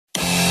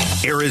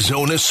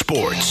Arizona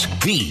Sports,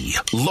 the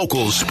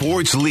local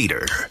sports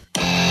leader.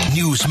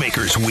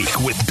 Newsmakers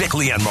Week with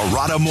Bickley and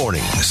Marotta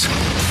Mornings.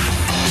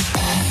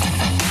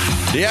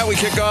 Yeah, we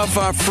kick off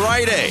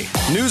Friday,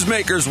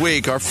 Newsmakers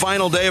Week, our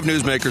final day of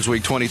Newsmakers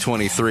Week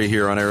 2023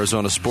 here on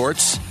Arizona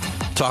Sports.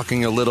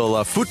 Talking a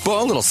little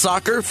football, a little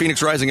soccer.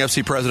 Phoenix Rising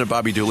FC President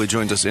Bobby Dulle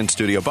joins us in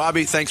studio.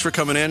 Bobby, thanks for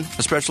coming in,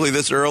 especially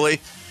this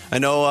early. I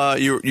know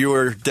you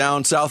were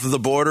down south of the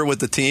border with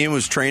the team,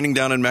 was training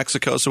down in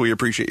Mexico, so we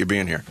appreciate you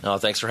being here. Oh,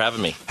 thanks for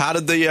having me. How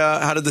did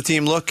the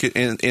team look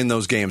in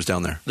those games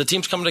down there? The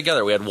team's coming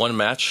together. We had one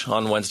match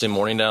on Wednesday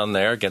morning down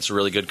there against a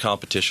really good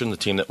competition, the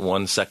team that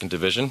won second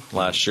division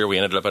last year. We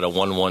ended up at a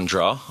 1-1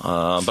 draw,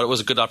 but it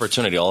was a good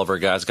opportunity. All of our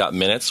guys got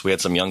minutes. We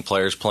had some young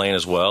players playing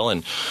as well,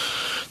 and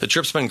the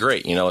trip's been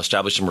great.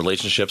 Establishing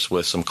relationships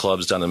with some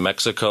clubs down in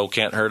Mexico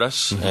can't hurt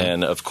us. Mm-hmm.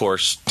 And, of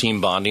course,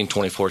 team bonding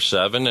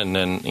 24/7, and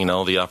then,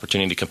 the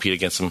opportunity to compete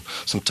against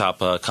some top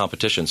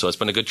competition. So it's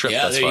been a good trip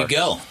thus far.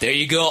 There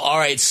you go. All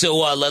right, so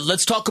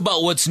let's talk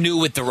about what's new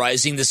with the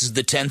Rising. This is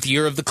the 10th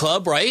year of the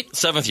club, right?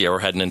 7th year we're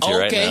heading into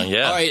right now.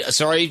 Yeah. All right,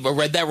 sorry, I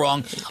read that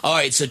wrong. All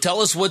right, so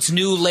tell us what's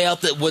new, lay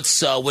out what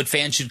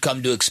fans should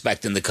come to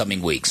expect in the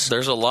coming weeks.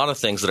 There's a lot of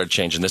things that are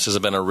changing. This has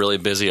been a really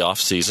busy off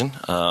season.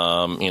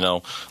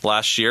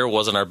 Last year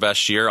wasn't our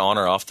best year on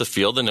or off the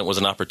field, and it was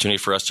an opportunity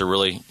for us to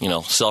really,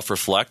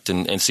 self-reflect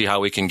and see how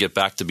we can get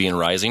back to being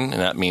Rising.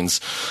 And that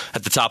means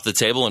at the top of the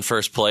table in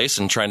first place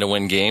and trying to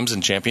win games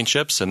and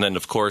championships. And then,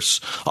 of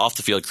course, off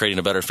the field, creating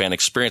a better fan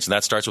experience. And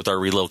that starts with our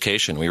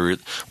relocation. We were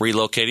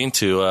relocating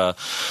to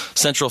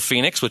Central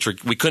Phoenix, which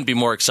we couldn't be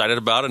more excited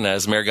about. And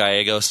as Mayor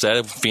Gallego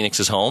said, Phoenix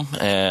is home.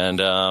 And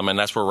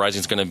that's where Rising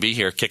is going to be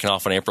here, kicking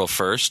off on April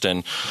 1st.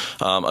 And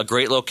a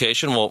great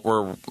location.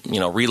 We're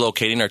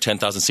relocating our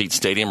 10,000-seat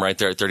stadium right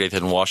there at 38th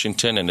in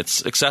Washington, and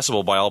it's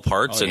accessible by all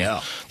parts.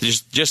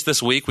 Just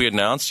this week we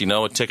announced,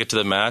 a ticket to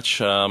the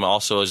match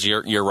also is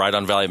your ride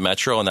on Valley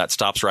Metro, and that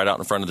stops right out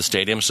in front of the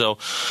stadium. So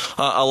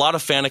a lot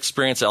of fan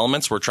experience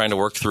elements we're trying to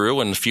work through,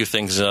 and a few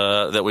things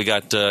that we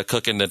got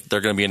cooking that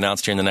they're going to be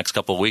announced here in the next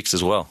couple of weeks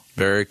as well.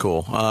 Very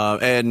cool.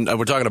 And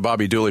we're talking to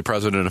Bobby Dulle,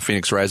 president of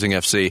Phoenix Rising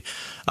FC.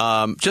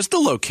 Just the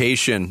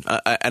location,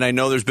 and I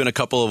know there's been a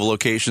couple of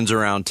locations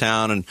around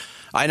town, and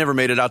I never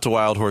made it out to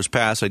Wild Horse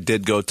Pass. I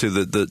did go to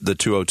the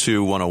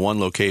 202-101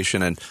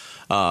 location, and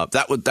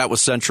that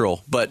was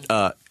central. But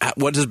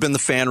what has been the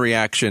fan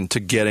reaction to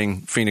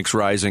getting Phoenix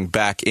Rising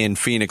back in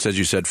Phoenix, as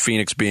you said,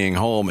 Phoenix being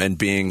home and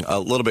being a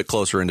little bit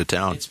closer into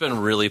town? It's been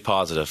really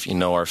positive.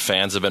 Our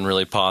fans have been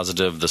really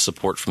positive. The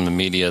support from the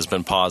media has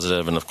been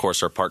positive, and, of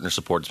course, our partner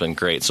support has been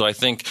great. So I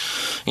think,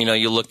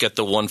 you look at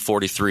the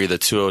 143, the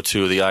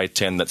 202, the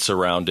I-10 that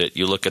surround it.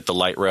 You look at the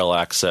light rail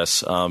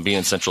access being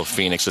in Central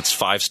Phoenix. It's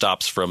 5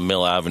 stops from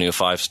Mill Avenue,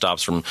 5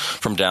 stops from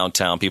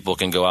downtown. People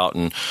can go out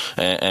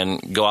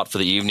and go out for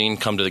the evening,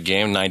 come to the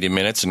game, 90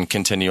 minutes, and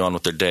continue on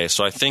with their day.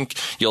 So I think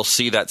you'll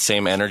see that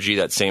same energy,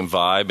 that same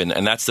vibe,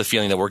 and that's the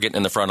feeling that we're getting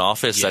in the front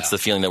office. Yeah. That's the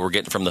feeling that we're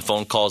getting from the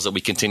phone calls that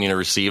we continue to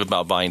receive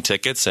about buying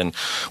tickets, and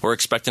we're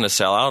expecting a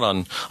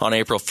sellout on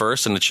April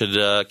 1st, and it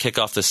should kick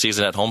off the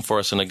season at home for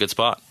us in a good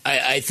spot.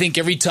 I think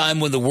every time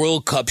when the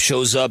World Cup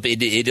shows up,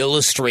 it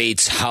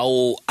illustrates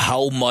how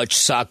much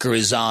soccer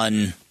is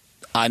on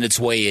its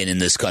way in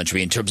this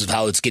country in terms of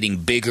how it's getting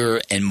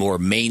bigger and more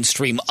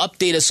mainstream.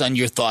 Update us on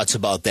your thoughts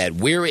about that.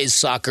 Where is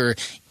soccer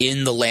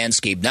in the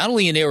landscape, not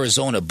only in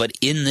Arizona, but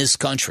in this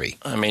country?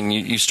 I mean,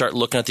 you start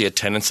looking at the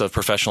attendance of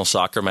professional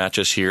soccer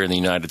matches here in the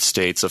United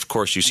States. Of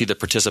course, you see the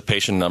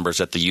participation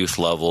numbers at the youth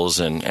levels,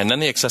 and then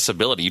the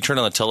accessibility. You turn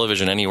on the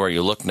television anywhere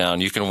you look now,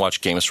 and you can watch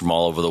games from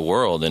all over the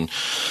world. And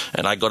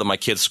I go to my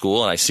kids'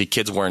 school, and I see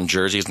kids wearing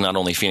jerseys, not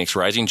only Phoenix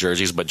Rising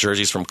jerseys, but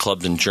jerseys from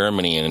clubs in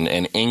Germany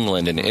and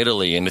England and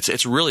Italy. And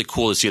it's really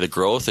cool to see the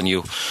growth, and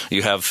you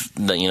have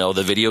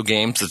the video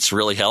games that's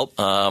really helped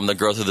the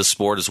growth of the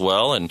sport as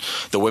well, and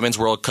the Women's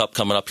World Cup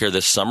coming up here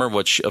this summer,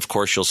 which of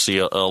course you'll see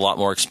a lot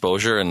more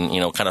exposure and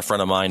kind of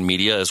front of mind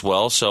media as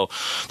well. So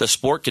the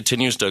sport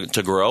continues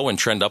to grow and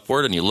trend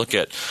upward, and you look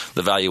at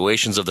the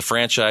valuations of the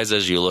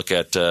franchises, you look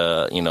at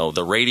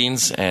the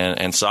ratings,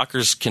 and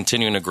soccer's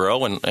continuing to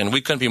grow, and we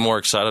couldn't be more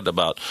excited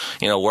about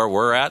where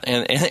we're at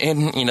and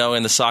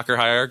in the soccer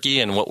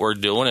hierarchy and what we're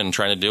doing and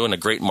trying to do in a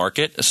great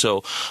market.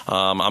 So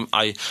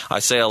I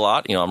say a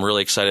lot. I'm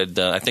really excited.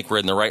 I think we're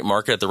in the right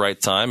market at the right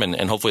time,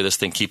 and hopefully this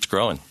thing keeps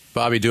growing.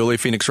 Bobby Dulle,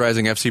 Phoenix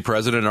Rising FC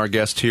president, our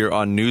guest here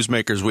on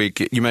Newsmakers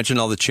Week. You mentioned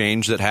all the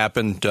change that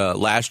happened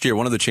last year.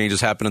 One of the changes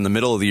happened in the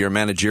middle of the year,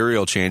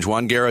 managerial change.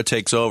 Juan Guerra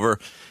takes over.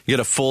 You get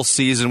a full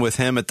season with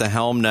him at the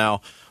helm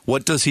now.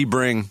 What does he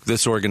bring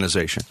this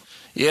organization?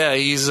 Yeah,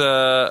 he's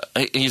a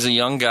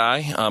young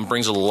guy,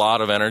 brings a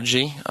lot of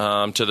energy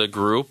to the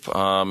group.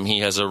 He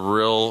has a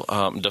real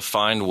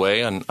defined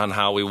way on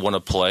how we want to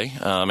play.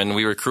 And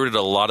we recruited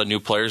a lot of new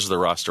players to the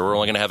roster. We're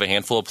only going to have a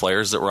handful of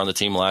players that were on the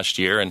team last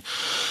year. And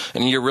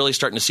you're really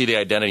starting to see the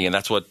identity, and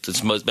that's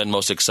what's been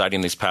most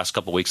exciting these past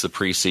couple weeks of the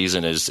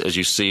preseason is as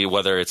you see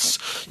whether it's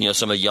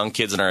some of the young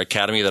kids in our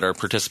academy that are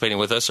participating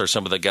with us or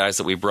some of the guys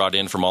that we brought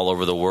in from all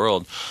over the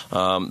world.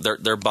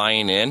 They're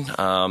buying in.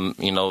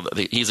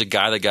 He's a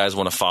guy that guys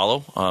want to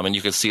follow, and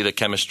you can see the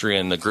chemistry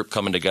and the group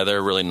coming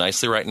together really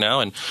nicely right now.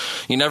 And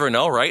you never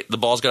know, right? The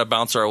ball's got to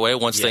bounce our way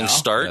once things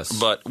start. Yes.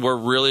 But we're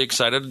really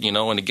excited,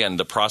 and again,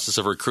 the process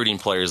of recruiting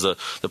players,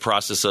 the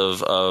process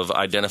of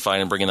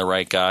identifying and bringing the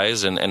right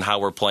guys and how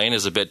we're playing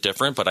is a bit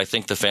different. But I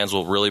think the fans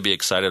will really be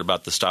excited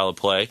about the style of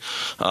play.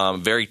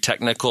 Very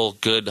technical,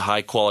 good,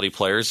 high-quality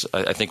players.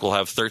 I think we'll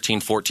have 13,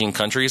 14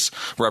 countries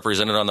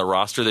represented on the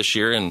roster this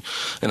year, and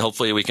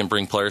hopefully we can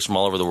bring players from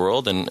all over the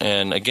world.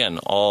 And again,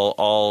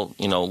 all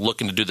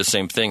looking to do the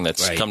same thing.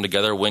 That's come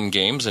together, win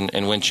games,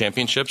 and win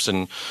championships,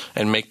 and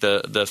make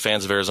the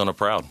fans of Arizona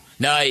proud.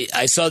 Now,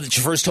 I saw that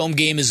your first home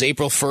game is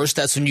April 1st.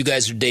 That's when you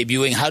guys are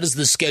debuting. How does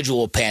the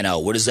schedule pan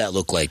out? What does that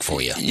look like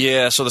for you?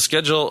 Yeah, so the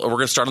schedule, we're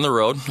going to start on the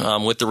road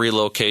with the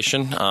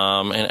relocation.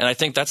 And I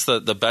think that's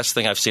the best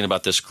thing I've seen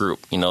about this group.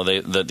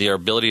 Their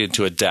ability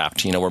to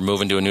adapt. We're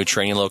moving to a new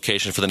training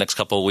location for the next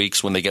couple of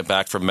weeks. When they get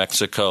back from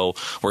Mexico,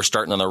 we're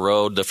starting on the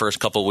road the first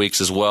couple of weeks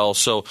as well.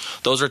 So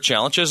those are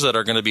challenges that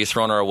are going to be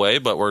thrown our way,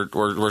 but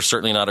we're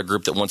certainly not a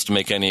group that wants to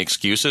make any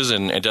excuses,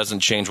 and it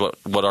doesn't change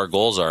what our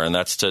goals are, and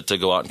that's to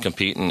go out and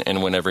compete and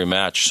win every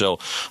match. So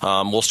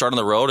we'll start on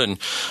the road, and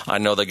I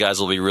know the guys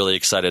will be really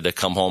excited to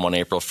come home on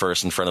April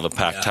 1st in front of a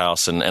packed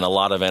house and a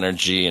lot of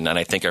energy, and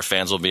I think our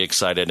fans will be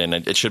excited, and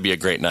it should be a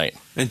great night.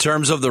 In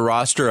terms of the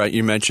roster,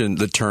 you mentioned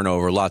the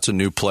turnover, lots of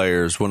new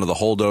players. One of the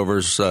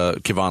holdovers,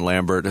 Kevon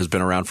Lambert, has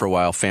been around for a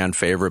while, fan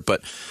favorite.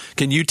 But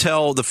can you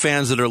tell the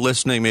fans that are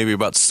listening maybe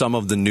about some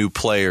of the new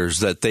players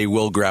that they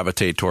will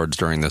gravitate towards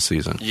during this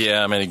season?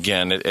 Yeah, I mean,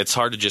 again, it's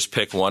hard to just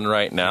pick one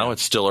right now.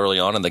 It's still early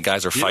on, and the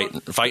guys are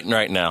fighting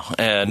right now.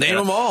 And name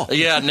them all.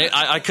 Yeah,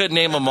 I could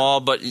name them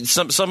all, but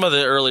some of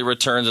the early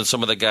returns and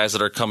some of the guys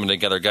that are coming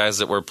together, guys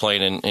that were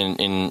playing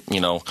in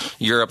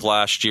Europe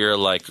last year,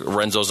 like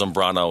Renzo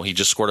Zambrano. He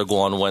just scored a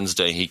goal on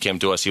Wednesday. He came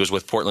to us. He was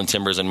with Portland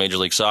Timbers in Major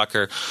League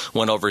Soccer,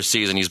 went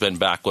overseas, and he's been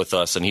back with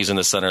us, and he's in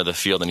the center of the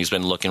field, and he's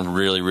been looking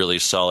really, really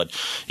solid.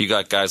 You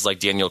got guys like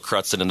Daniel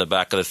Crutzen in the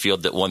back of the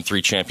field that won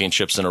 3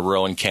 championships in a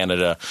row in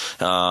Canada,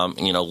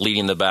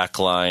 leading the back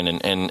line,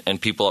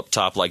 and people up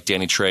top like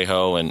Danny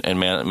Trejo and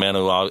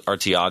Manu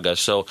Arteaga.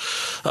 So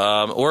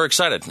we're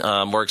excited.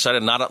 We're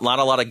excited. Not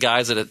a lot of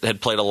guys that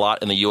had played a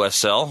lot in the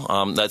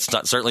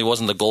USL. Certainly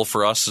wasn't the goal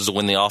for us is to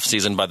win the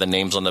offseason by the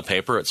names on the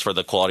paper. It's for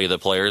the quality of the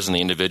players and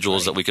the individuals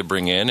that we could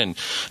bring in, and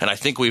I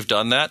think we've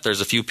done that. There's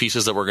a few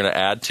pieces that we're going to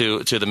add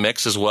to the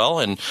mix as well,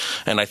 and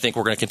I think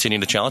we're going to continue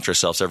to challenge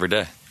ourselves every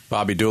day.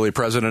 Bobby Dulle,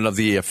 president of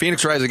the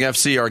Phoenix Rising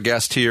FC, our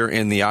guest here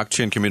in the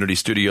Ak-Chin Community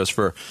Studios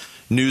for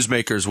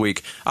Newsmakers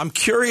Week. I'm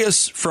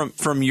curious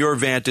from your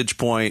vantage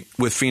point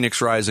with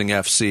Phoenix Rising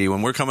FC,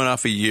 when we're coming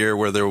off a year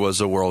where there was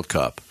a World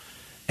Cup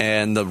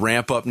and the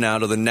ramp up now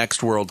to the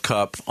next World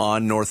Cup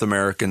on North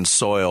American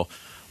soil,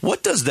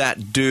 what does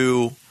that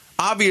do?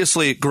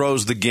 Obviously, it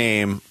grows the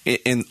game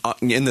in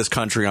this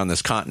country, on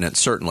this continent,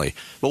 certainly.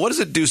 But what does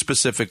it do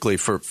specifically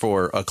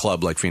for a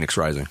club like Phoenix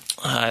Rising?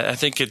 I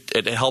think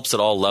it helps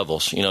at all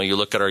levels. You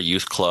look at our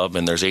youth club,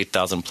 and there's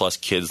 8,000 plus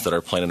kids that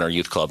are playing in our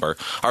youth club.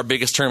 Our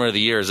biggest tournament of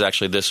the year is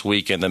actually this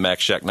weekend. The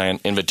Max Shack 9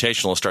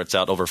 Invitational starts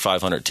out. Over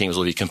 500 teams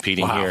will be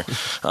competing here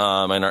in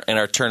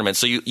our tournament.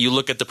 So you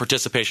look at the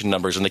participation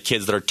numbers and the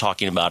kids that are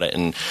talking about it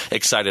and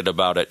excited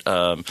about it.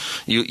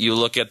 You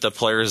look at the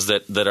players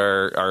that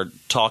are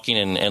talking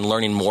and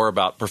learning more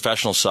about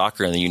professional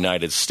soccer in the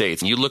United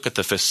States. You look at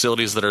the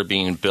facilities that are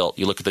being built.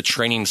 You look at the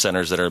training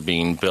centers that are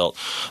being built.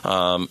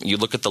 You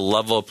look at the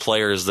level of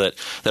players that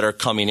are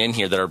coming in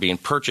here that are being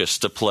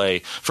purchased to play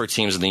for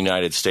teams in the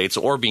United States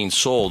or being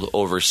sold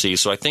overseas.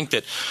 So I think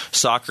that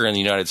soccer in the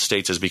United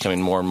States is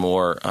becoming more and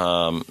more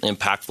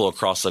impactful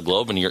across the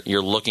globe, and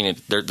you're looking at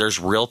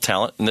there's real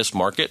talent in this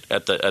market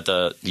at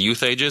the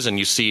youth ages, and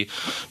you see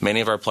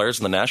many of our players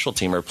in the national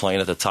team are playing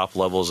at the top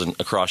levels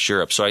across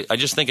Europe. So I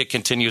just think it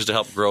continues to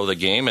help grow the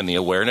game and the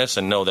awareness,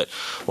 and know that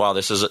wow,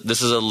 this is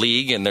a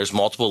league, and there's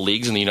multiple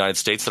leagues in the United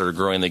States that are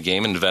growing the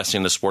game and investing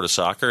in the sport of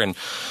soccer, and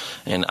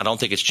I don't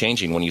think it's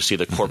changing when you see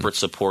the corporate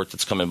support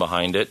that's coming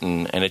behind it,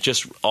 and it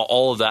just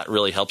all of that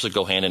really helps it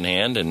go hand in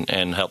hand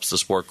and helps the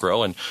sport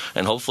grow, and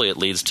hopefully it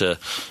leads to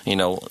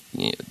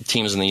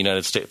teams in the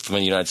United States from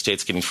the United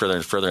States getting further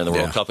and further in the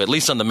World Cup, at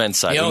least on the men's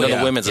side.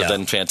 The women's have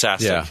been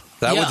fantastic. Yeah.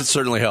 That would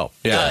certainly help.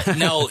 Yeah.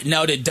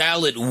 Now to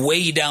dial it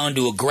way down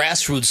to a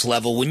grassroots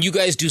level, when you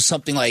guys do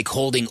something like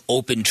holding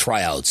open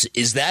tryouts,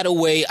 is that a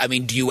way? I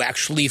mean, do you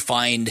actually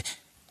find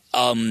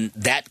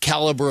that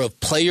caliber of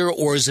player,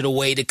 or is it a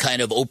way to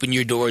kind of open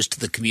your doors to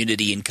the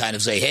community and kind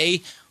of say,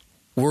 hey,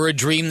 we're a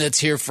dream that's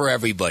here for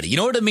everybody. You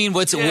know what I mean?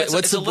 What do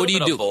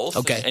you do? Both.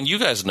 Okay, and you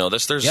guys know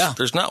this.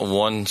 There's not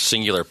one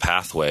singular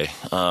pathway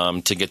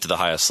to get to the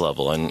highest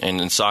level, and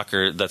in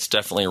soccer, that's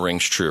definitely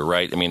rings true,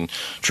 right? I mean,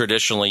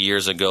 traditionally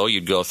years ago,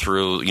 you'd go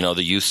through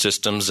the youth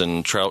systems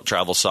and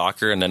travel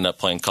soccer, and end up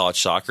playing college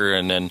soccer,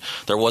 and then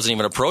there wasn't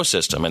even a pro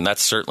system, and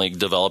that's certainly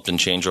developed and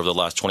changed over the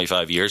last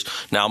 25 years.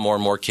 Now more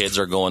and more kids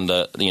are going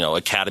the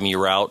academy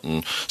route,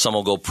 and some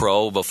will go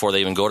pro before they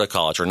even go to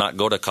college or not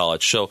go to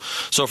college. So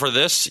for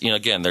this,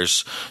 again,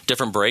 there's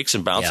different breaks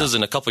and bounces.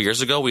 And a couple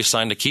years ago, we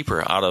signed a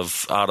keeper out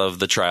of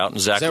the tryout,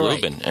 Zach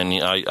Lubin. Right? And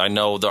I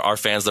know our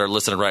fans that are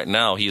listening right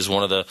now, he's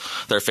one of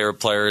their favorite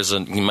players,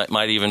 and he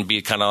might even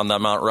be kind of on the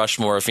Mount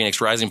Rushmore of Phoenix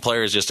Rising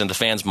players just in the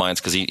fans'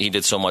 minds because he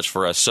did so much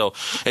for us. So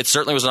it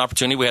certainly was an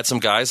opportunity. We had some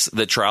guys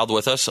that trialed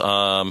with us.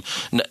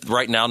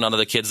 Right now, none of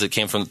the kids that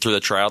came through the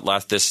tryout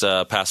this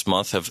past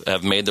month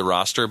have made the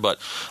roster, but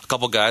a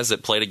couple guys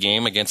that played a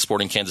game against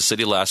Sporting Kansas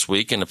City last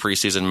week in a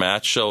preseason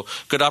match. So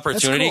good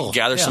opportunity. Cool.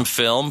 Gather some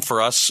film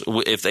for us.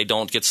 If they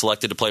don't get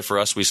selected to play for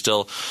us, we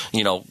still,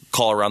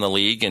 call around the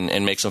league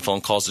and make some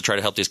phone calls to try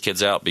to help these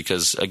kids out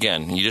because,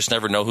 again, you just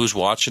never know who's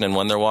watching and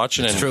when they're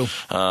watching. That's and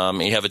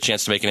true. You have a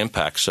chance to make an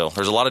impact. So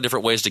there's a lot of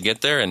different ways to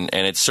get there, and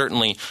it's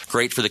certainly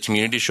great for the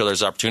community to show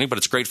there's opportunity, but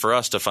it's great for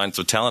us to find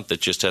some talent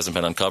that just hasn't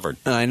been uncovered.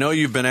 I know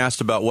you've been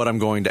asked about what I'm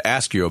going to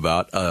ask you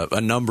about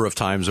a number of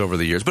times over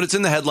the years, but it's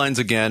in the headlines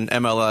again.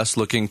 MLS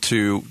looking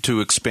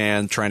to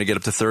expand, trying to get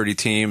up to 30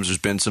 teams. There's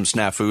been some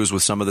snafus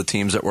with some of the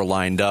teams that were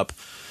lined up.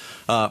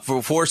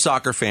 For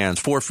soccer fans,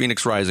 for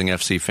Phoenix Rising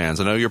FC fans,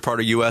 I know you're part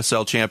of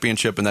USL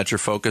Championship and that's your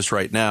focus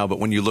right now, but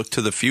when you look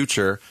to the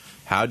future,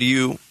 how do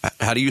you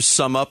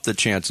sum up the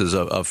chances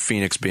of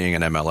Phoenix being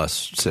an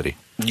MLS city?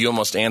 You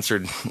almost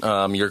answered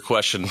your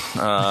question,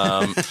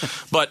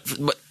 but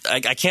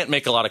I can't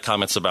make a lot of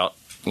comments about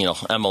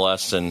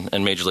MLS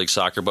and Major League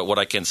Soccer. But what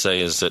I can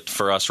say is that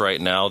for us right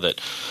now,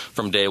 that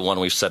from day one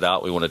we've set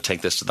out, we want to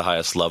take this to the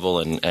highest level.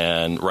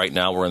 And right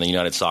now we're in the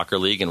United Soccer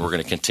League, and we're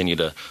going to continue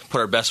to put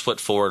our best foot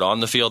forward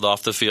on the field,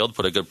 off the field,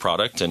 put a good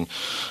product.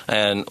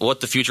 And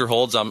what the future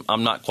holds,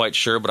 I'm not quite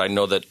sure, but I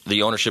know that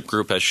the ownership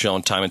group has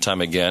shown time and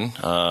time again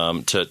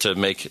to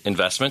make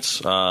investments.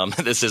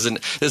 This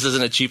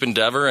isn't a cheap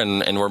endeavor,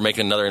 and we're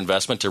making another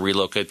investment to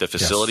relocate the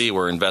facility. Yes.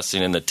 We're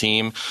investing in the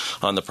team,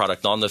 on the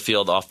product on the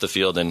field, off the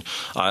field, and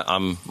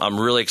I'm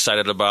really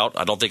excited about.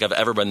 I don't think I've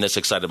ever been this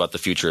excited about the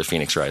future of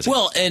Phoenix Rising.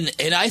 Well, and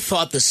I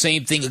thought the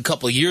same thing a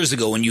couple of years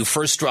ago when you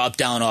first dropped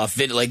down off,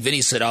 like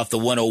Vinny said, off the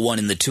 101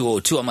 and the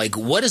 202. I'm like,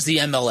 what is the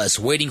MLS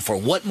waiting for?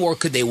 What more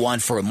could they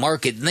want for a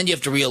market? And then you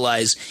have to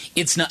realize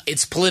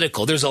it's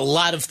political. There's a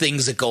lot of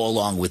things that go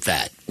along with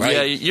that. Right?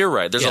 Yeah, you're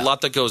right. There's a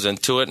lot that goes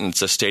into it, and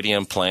it's a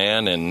stadium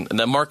plan, and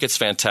the market's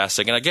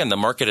fantastic. And again, the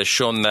market has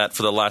shown that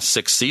for the last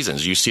 6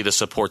 seasons. You see the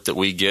support that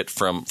we get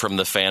from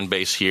the fan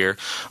base here,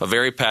 a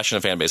very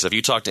passionate fan base. If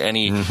you talk to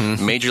any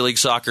Major League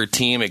Soccer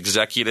team,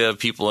 executive,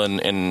 people in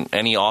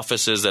any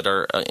offices that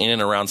are in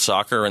and around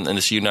soccer in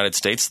this United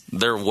States,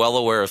 they're well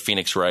aware of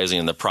Phoenix Rising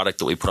and the product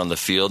that we put on the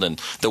field and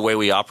the way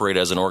we operate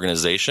as an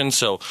organization.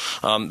 So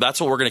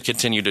that's what we're going to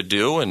continue to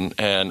do, and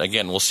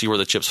again, we'll see where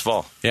the chips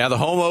fall. Yeah, the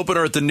home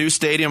opener at the new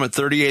stadium at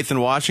 38th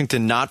and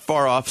Washington, not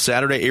far off,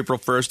 Saturday, April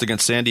 1st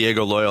against San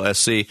Diego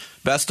Loyal.SC.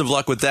 Best of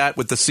luck with that,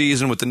 with the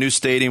season, with the new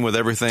stadium, with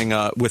everything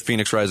with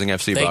Phoenix Rising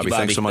FC. Thank you, Bobby.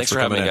 Thanks so much for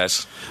coming having in. Me,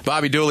 guys.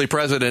 Bobby Dulle,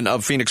 president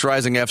of Phoenix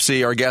Rising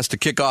FC, our guest to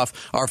kick off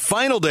our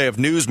final day of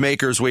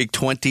Newsmakers Week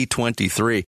 2023.